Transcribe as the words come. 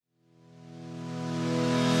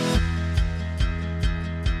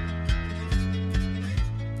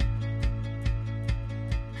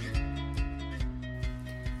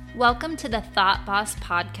Welcome to the Thought Boss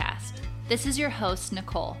Podcast. This is your host,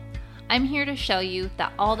 Nicole. I'm here to show you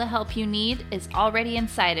that all the help you need is already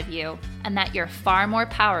inside of you and that you're far more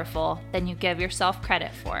powerful than you give yourself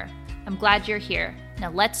credit for. I'm glad you're here.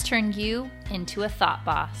 Now let's turn you into a Thought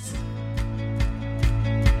Boss.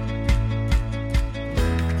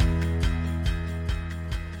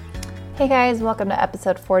 Hey guys, welcome to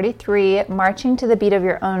episode 43, Marching to the Beat of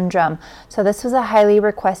Your Own Drum. So this was a highly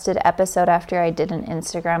requested episode after I did an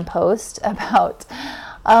Instagram post about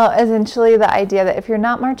essentially the idea that if you're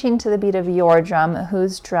not marching to the beat of your drum,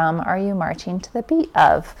 whose drum are you marching to the beat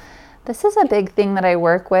of? This is a big thing that I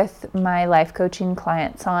work with my life coaching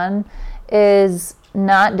clients on, is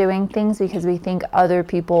not doing things because we think other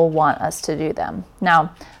people want us to do them.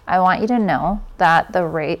 Now, I want you to know that the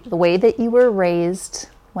way that you were raised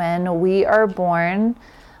when we are born,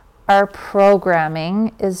 our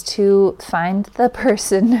programming is to find the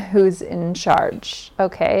person who's in charge,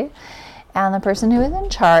 okay? And the person who is in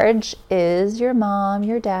charge is your mom,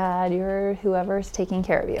 your dad, your whoever's taking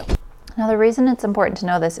care of you. Now, the reason it's important to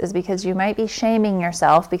know this is because you might be shaming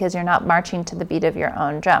yourself because you're not marching to the beat of your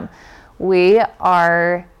own drum. We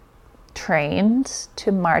are trained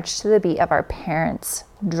to march to the beat of our parents'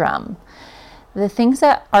 drum. The things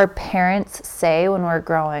that our parents say when we're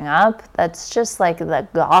growing up, that's just like the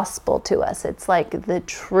gospel to us. It's like the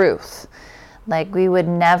truth. Like we would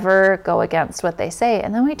never go against what they say.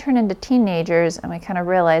 And then we turn into teenagers and we kind of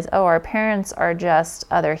realize, oh, our parents are just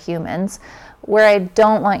other humans. Where I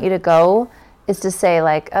don't want you to go is to say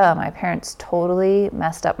like, oh, my parents totally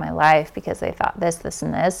messed up my life because they thought this, this,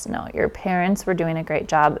 and this. No, your parents were doing a great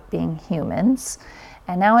job being humans.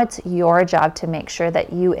 And now it's your job to make sure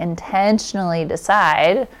that you intentionally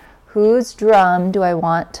decide whose drum do I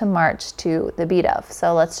want to march to the beat of.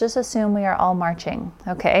 So let's just assume we are all marching,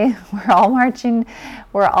 okay? We're all marching,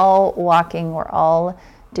 we're all walking, we're all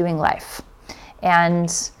doing life. And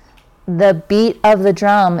the beat of the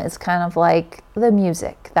drum is kind of like the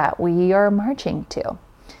music that we are marching to.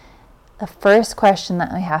 The first question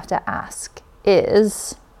that we have to ask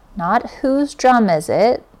is not whose drum is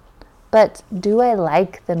it, but do I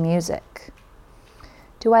like the music?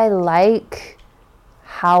 Do I like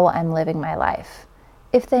how I'm living my life?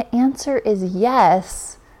 If the answer is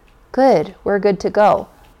yes, good, we're good to go.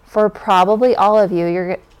 For probably all of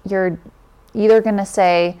you, you're either going to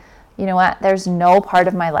say, you know what, there's no part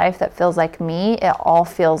of my life that feels like me. It all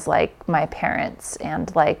feels like my parents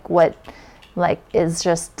and like what like is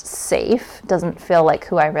just safe, doesn't feel like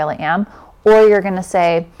who I really am. Or you're going to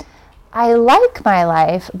say, I like my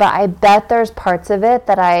life, but I bet there's parts of it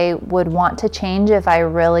that I would want to change if I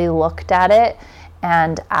really looked at it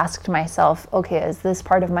and asked myself, okay, is this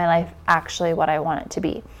part of my life actually what I want it to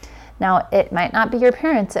be? Now, it might not be your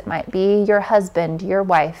parents. It might be your husband, your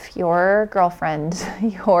wife, your girlfriend,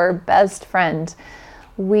 your best friend.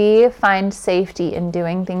 We find safety in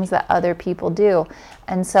doing things that other people do.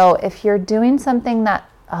 And so if you're doing something that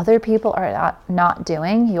other people are not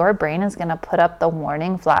doing, your brain is going to put up the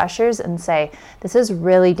warning flashers and say, this is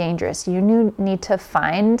really dangerous. You need to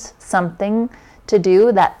find something to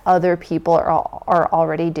do that other people are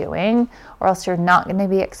already doing, or else you're not going to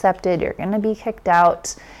be accepted. You're going to be kicked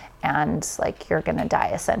out and like you're going to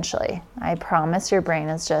die essentially. I promise your brain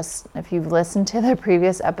is just, if you've listened to the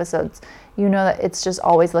previous episodes, you know that it's just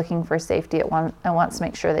always looking for safety. It wants to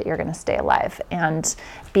make sure that you're going to stay alive. And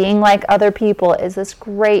being like other people is this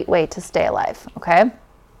great way to stay alive, okay?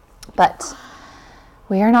 But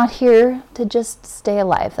we are not here to just stay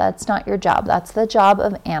alive. That's not your job. That's the job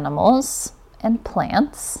of animals and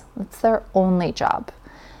plants. That's their only job.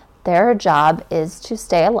 Their job is to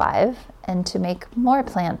stay alive and to make more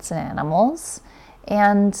plants and animals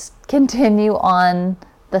and continue on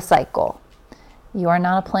the cycle. You are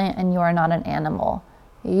not a plant and you are not an animal.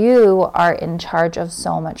 You are in charge of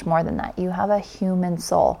so much more than that. You have a human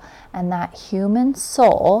soul, and that human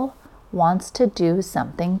soul wants to do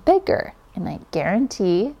something bigger. And I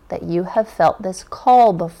guarantee that you have felt this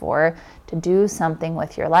call before to do something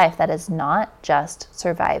with your life that is not just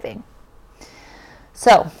surviving.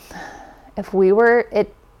 So, if we were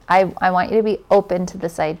I want you to be open to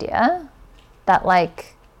this idea that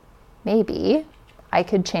like maybe I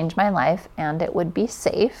could change my life and it would be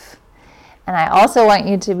safe. And I also want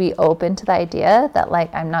you to be open to the idea that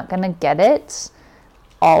like I'm not going to get it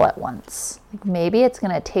all at once. Like maybe it's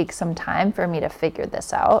going to take some time for me to figure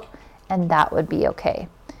this out, and that would be okay.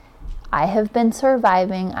 I have been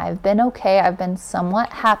surviving. I've been okay. I've been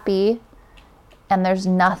somewhat happy. And there's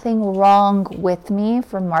nothing wrong with me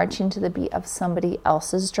for marching to the beat of somebody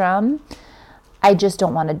else's drum. I just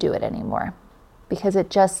don't want to do it anymore because it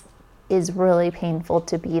just is really painful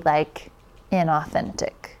to be like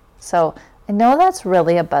inauthentic. So I know that's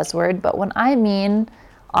really a buzzword, but when I mean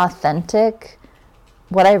authentic,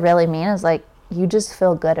 what I really mean is like you just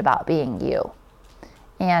feel good about being you.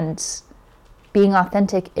 And being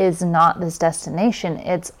authentic is not this destination.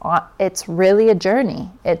 It's really a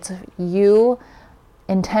journey. It's you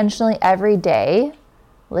intentionally every day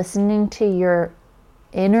listening to your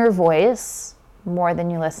inner voice more than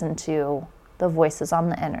you listen to the voices on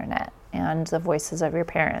the internet and the voices of your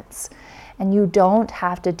parents. And you don't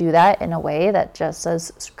have to do that in a way that just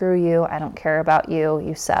says, screw you, I don't care about you,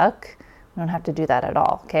 you suck. You don't have to do that at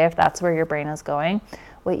all, okay? If that's where your brain is going.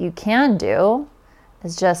 What you can do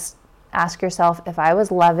is just ask yourself, if I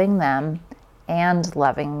was loving them and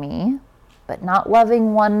loving me, but not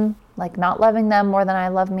loving one, like not loving them more than I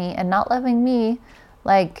love me, and not loving me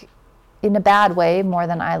like in a bad way more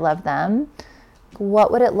than I love them,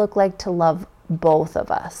 what would it look like to love both of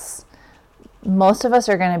us? Most of us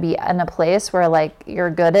are going to be in a place where like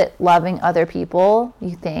you're good at loving other people,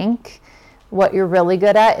 you think. What you're really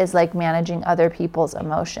good at is like managing other people's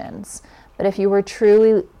emotions. But if you were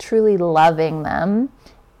truly loving them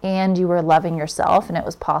and you were loving yourself and it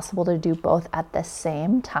was possible to do both at the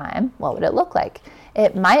same time, what would it look like?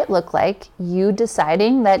 It might look like you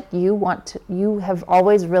deciding that you have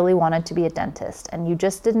always really wanted to be a dentist and you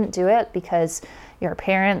just didn't do it because your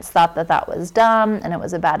parents thought that that was dumb and it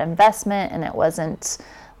was a bad investment and it wasn't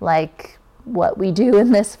like what we do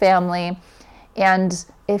in this family. And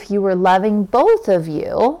if you were loving both of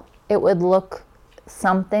you, it would look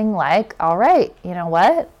something like, all right, you know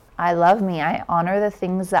what? I love me. I honor the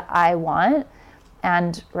things that I want.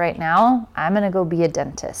 And right now, I'm going to go be a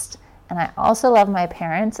dentist. And I also love my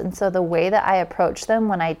parents. And so the way that I approach them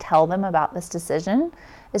when I tell them about this decision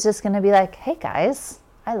is just going to be like, hey guys,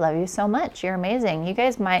 I love you so much. You're amazing. You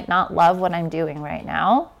guys might not love what I'm doing right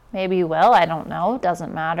now. Maybe you will. I don't know.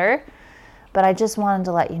 Doesn't matter. But I just wanted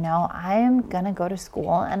to let you know I am going to go to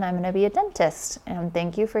school and I'm going to be a dentist. And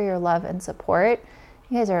thank you for your love and support.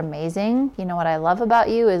 You guys are amazing. You know what I love about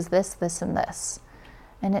you is this, this, and this.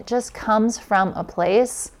 And it just comes from a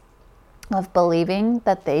place of believing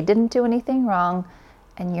that they didn't do anything wrong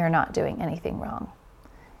and you're not doing anything wrong.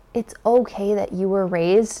 It's okay that you were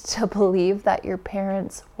raised to believe that your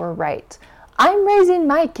parents were right. I'm raising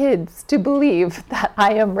my kids to believe that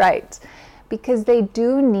I am right because they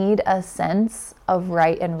do need a sense of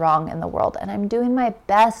right and wrong in the world. And I'm doing my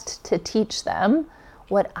best to teach them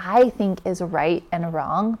what I think is right and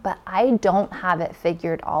wrong, but I don't have it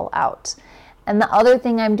figured all out. And the other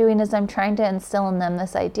thing I'm doing is I'm trying to instill in them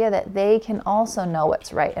this idea that they can also know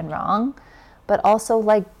what's right and wrong, but also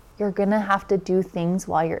like you're gonna have to do things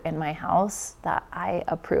while you're in my house that I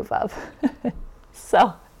approve of.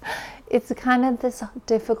 So it's kind of this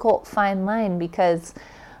difficult fine line because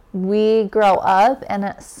we grow up and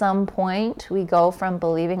at some point we go from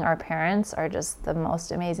believing our parents are just the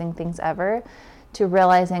most amazing things ever to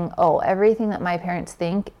realizing, oh, everything that my parents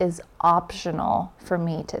think is optional for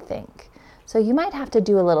me to think. So you might have to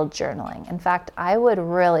do a little journaling. In fact, I would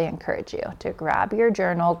really encourage you to grab your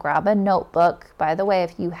journal, grab a notebook. By the way,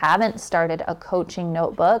 if you haven't started a coaching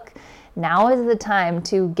notebook, now is the time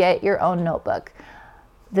to get your own notebook.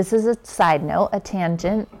 This is a side note, a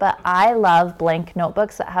tangent, but I love blank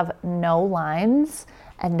notebooks that have no lines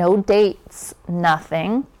and no dates,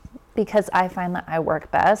 nothing, because I find that I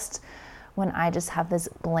work best when I just have this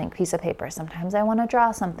blank piece of paper. Sometimes I want to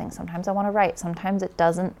draw something, sometimes I want to write, sometimes it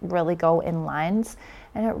doesn't really go in lines,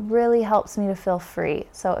 and it really helps me to feel free.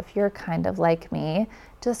 So if you're kind of like me,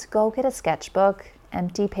 just go get a sketchbook,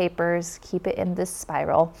 empty papers, keep it in this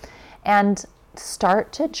spiral, and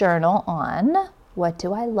start to journal on what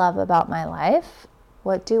do I love about my life?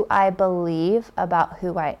 What do I believe about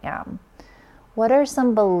who I am? What are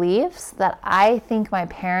some beliefs that I think my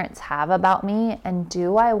parents have about me, and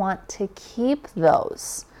do I want to keep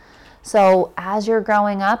those? So as you're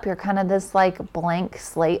growing up, you're kind of this like blank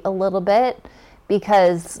slate a little bit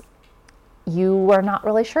because you are not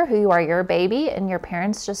really sure who you are. You're a baby and your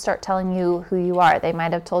parents just start telling you who you are. They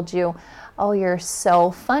might have told you, oh, you're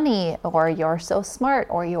so funny, or you're so smart,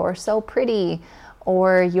 or you're so pretty,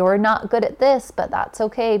 or you're not good at this, but that's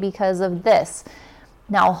okay because of this.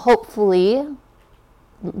 Now, hopefully,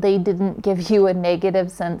 they didn't give you a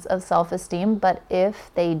negative sense of self-esteem, but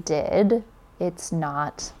if they did, it's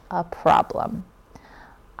not a problem.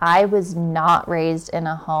 I was not raised in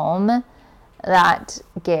a home that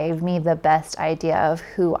gave me the best idea of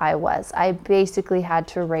who I was. I basically had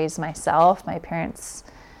to raise myself. My parents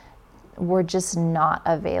were just not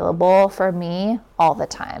available for me all the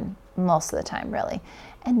time, most of the time, really.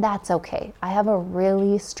 And that's okay. I have a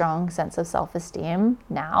really strong sense of self-esteem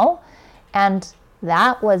now, and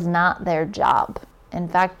that was not their job. In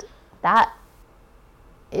fact, that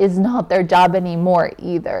is not their job anymore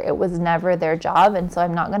either. It was never their job, and so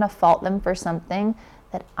I'm not going to fault them for something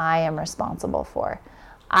that I am responsible for.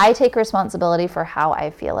 I take responsibility for how I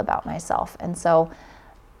feel about myself. And so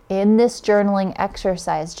in this journaling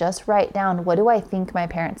exercise, just write down, what do I think my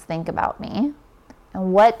parents think about me?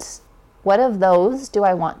 And what of those do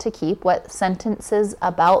I want to keep? What sentences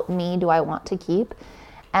about me do I want to keep?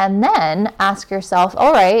 And then ask yourself,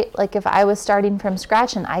 all right, like if I was starting from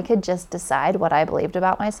scratch and I could just decide what I believed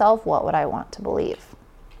about myself, what would I want to believe?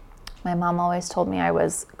 My mom always told me I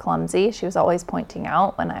was clumsy. She was always pointing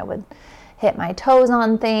out when I would hit my toes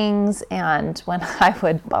on things and when I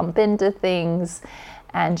would bump into things.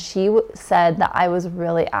 And she said that I was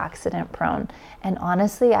really accident prone. And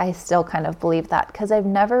honestly, I still kind of believe that because I've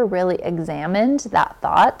never really examined that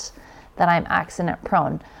thought that I'm accident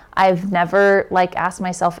prone. I've never asked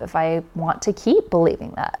myself if I want to keep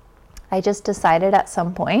believing that. I just decided at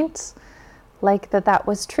some point that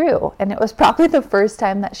was true. And it was probably the first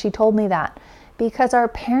time that she told me that, because our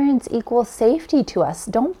parents equal safety to us.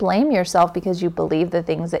 Don't blame yourself because you believe the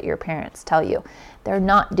things that your parents tell you. They're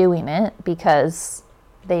not doing it because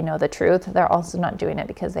they know the truth. They're also not doing it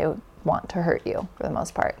because they want to hurt you for the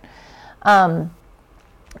most part.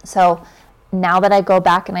 So now that I go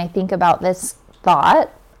back and I think about this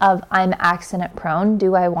thought of I'm accident prone,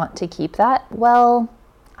 do I want to keep that? Well,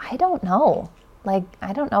 I don't know.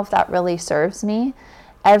 I don't know if that really serves me.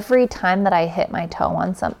 Every time that I hit my toe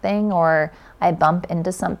on something or I bump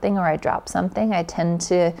into something or I drop something, I tend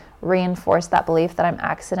to reinforce that belief that I'm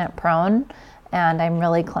accident prone and I'm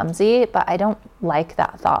really clumsy, but I don't like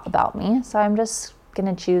that thought about me. So I'm just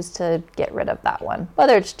going to choose to get rid of that one,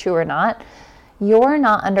 whether it's true or not. You're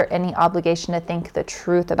not under any obligation to think the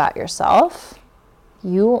truth about yourself.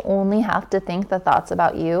 You only have to think the thoughts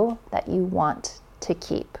about you that you want to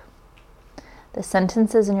keep. The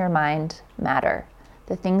sentences in your mind matter.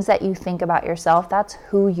 The things that you think about yourself, that's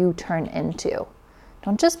who you turn into.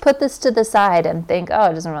 Don't just put this to the side and think, oh,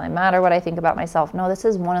 it doesn't really matter what I think about myself. No, this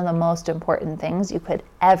is one of the most important things you could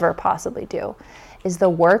ever possibly do, is the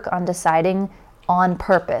work on deciding on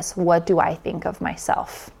purpose, what do I think of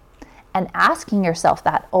myself? And asking yourself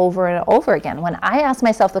that over and over again. When I ask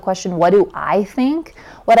myself the question, what do I think?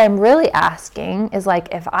 What I'm really asking is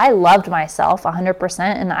if I loved myself 100%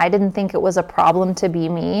 and I didn't think it was a problem to be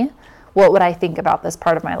me, what would I think about this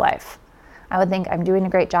part of my life? I would think I'm doing a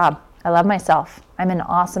great job. I love myself. I'm an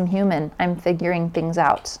awesome human. I'm figuring things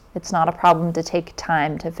out. It's not a problem to take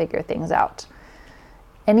time to figure things out.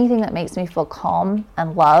 Anything that makes me feel calm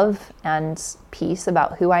and love and peace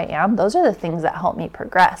about who I am, those are the things that help me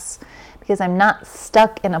progress, because I'm not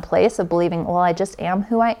stuck in a place of believing, well, I just am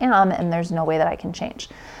who I am and there's no way that I can change.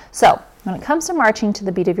 So when it comes to marching to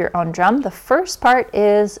the beat of your own drum, the first part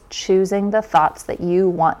is choosing the thoughts that you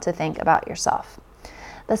want to think about yourself.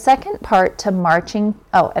 The second part to marching,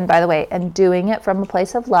 and by the way, and doing it from a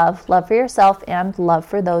place of love for yourself and love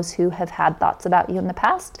for those who have had thoughts about you in the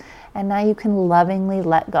past, and now you can lovingly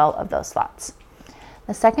let go of those thoughts.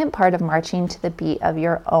 The second part of marching to the beat of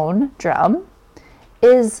your own drum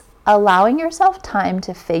is allowing yourself time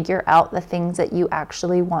to figure out the things that you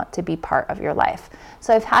actually want to be part of your life.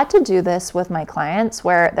 So I've had to do this with my clients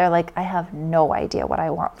where they're like, I have no idea what I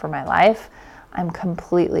want for my life. I'm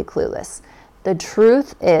completely clueless. The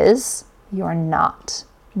truth is, you're not.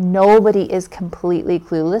 Nobody is completely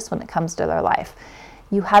clueless when it comes to their life.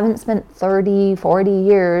 You haven't spent 30, 40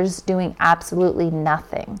 years doing absolutely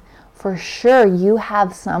nothing. For sure, you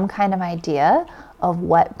have some kind of idea of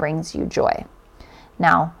what brings you joy.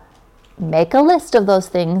 Now, make a list of those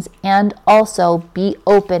things and also be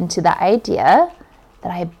open to the idea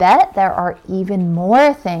that I bet there are even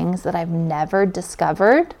more things that I've never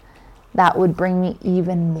discovered that would bring me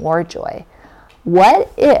even more joy.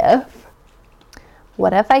 What if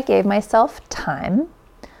I gave myself time?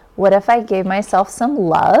 What if I gave myself some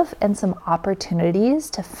love and some opportunities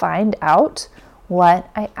to find out what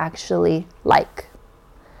I actually like?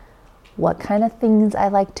 What kind of things I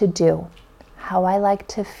like to do? How I like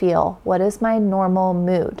to feel? What is my normal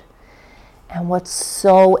mood? And what's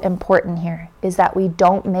so important here is that we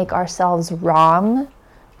don't make ourselves wrong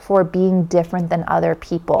for being different than other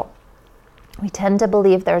people. We tend to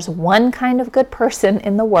believe there's one kind of good person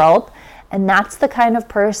in the world, and that's the kind of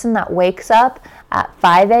person that wakes up at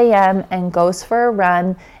 5 a.m. and goes for a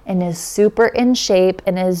run and is super in shape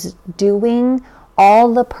and is doing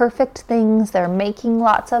all the perfect things. They're making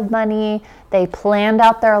lots of money. They planned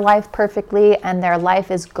out their life perfectly and their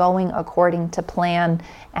life is going according to plan,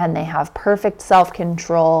 and they have perfect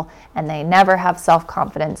self-control and they never have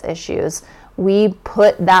self-confidence issues. We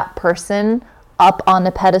put that person up on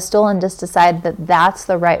a pedestal and just decide that that's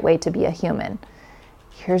the right way to be a human.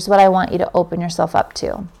 Here's what I want you to open yourself up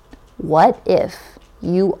to. What if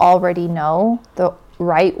you already know the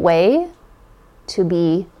right way to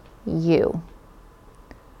be you?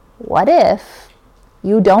 What if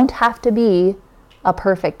you don't have to be a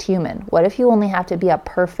perfect human? What if you only have to be a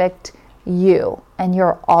perfect you and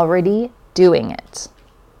you're already doing it?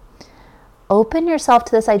 Open yourself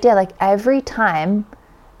to this idea. Like every time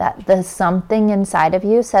that the something inside of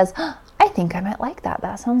you says, I think I might like that.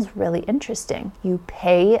 That sounds really interesting. You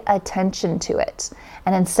pay attention to it.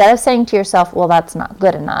 And instead of saying to yourself, well, that's not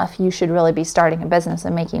good enough, you should really be starting a business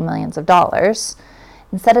and making millions of dollars.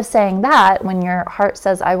 Instead of saying that, when your heart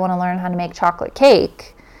says, I want to learn how to make chocolate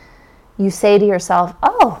cake, you say to yourself,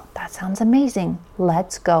 oh, that sounds amazing.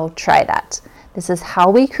 Let's go try that. This is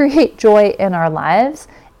how we create joy in our lives,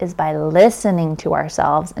 is by listening to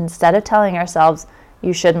ourselves instead of telling ourselves,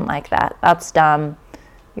 you shouldn't like that. That's dumb.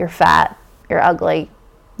 You're fat. You're ugly.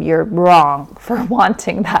 You're wrong for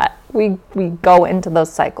wanting that. We go into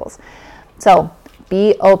those cycles. So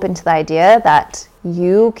be open to the idea that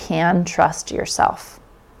you can trust yourself.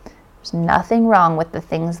 There's nothing wrong with the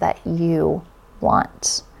things that you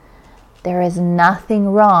want. There is nothing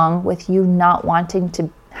wrong with you not wanting to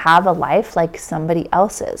have a life like somebody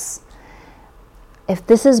else's. If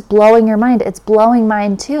this is blowing your mind, it's blowing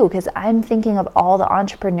mine too, because I'm thinking of all the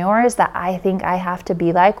entrepreneurs that I think I have to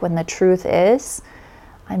be like, when the truth is,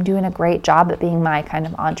 I'm doing a great job at being my kind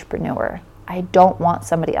of entrepreneur. I don't want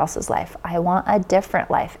somebody else's life. I want a different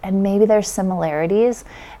life. And maybe there's similarities,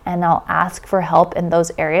 and I'll ask for help in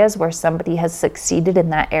those areas where somebody has succeeded in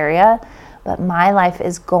that area. But my life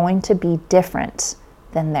is going to be different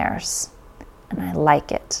than theirs. And I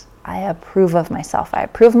like it. I approve of myself. I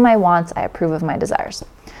approve of my wants. I approve of my desires.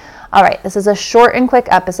 All right, this is a short and quick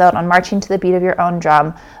episode on marching to the beat of your own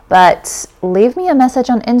drum, but leave me a message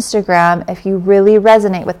on Instagram if you really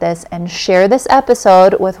resonate with this, and share this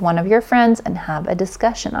episode with one of your friends and have a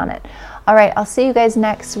discussion on it. All right, I'll see you guys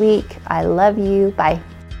next week. I love you. Bye.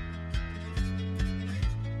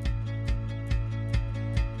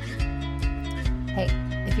 Hey,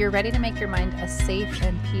 if you're ready to make your mind a safe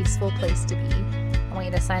and peaceful place to be, I want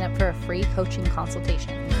you to sign up for a free coaching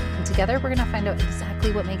consultation. And together we're going to find out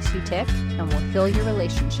exactly what makes you tick, and we'll heal your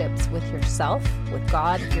relationships with yourself, with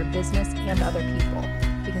God, your business, and other people.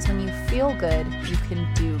 Because when you feel good, you can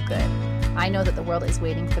do good. I know that the world is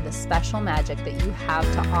waiting for the special magic that you have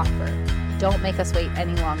to offer. Don't make us wait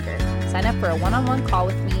any longer. Sign up for a one-on-one call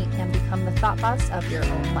with me and become the thought boss of your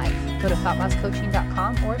own life. Go to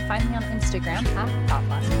thoughtbosscoaching.com or find me on Instagram at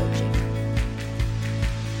thoughtbosscoaching.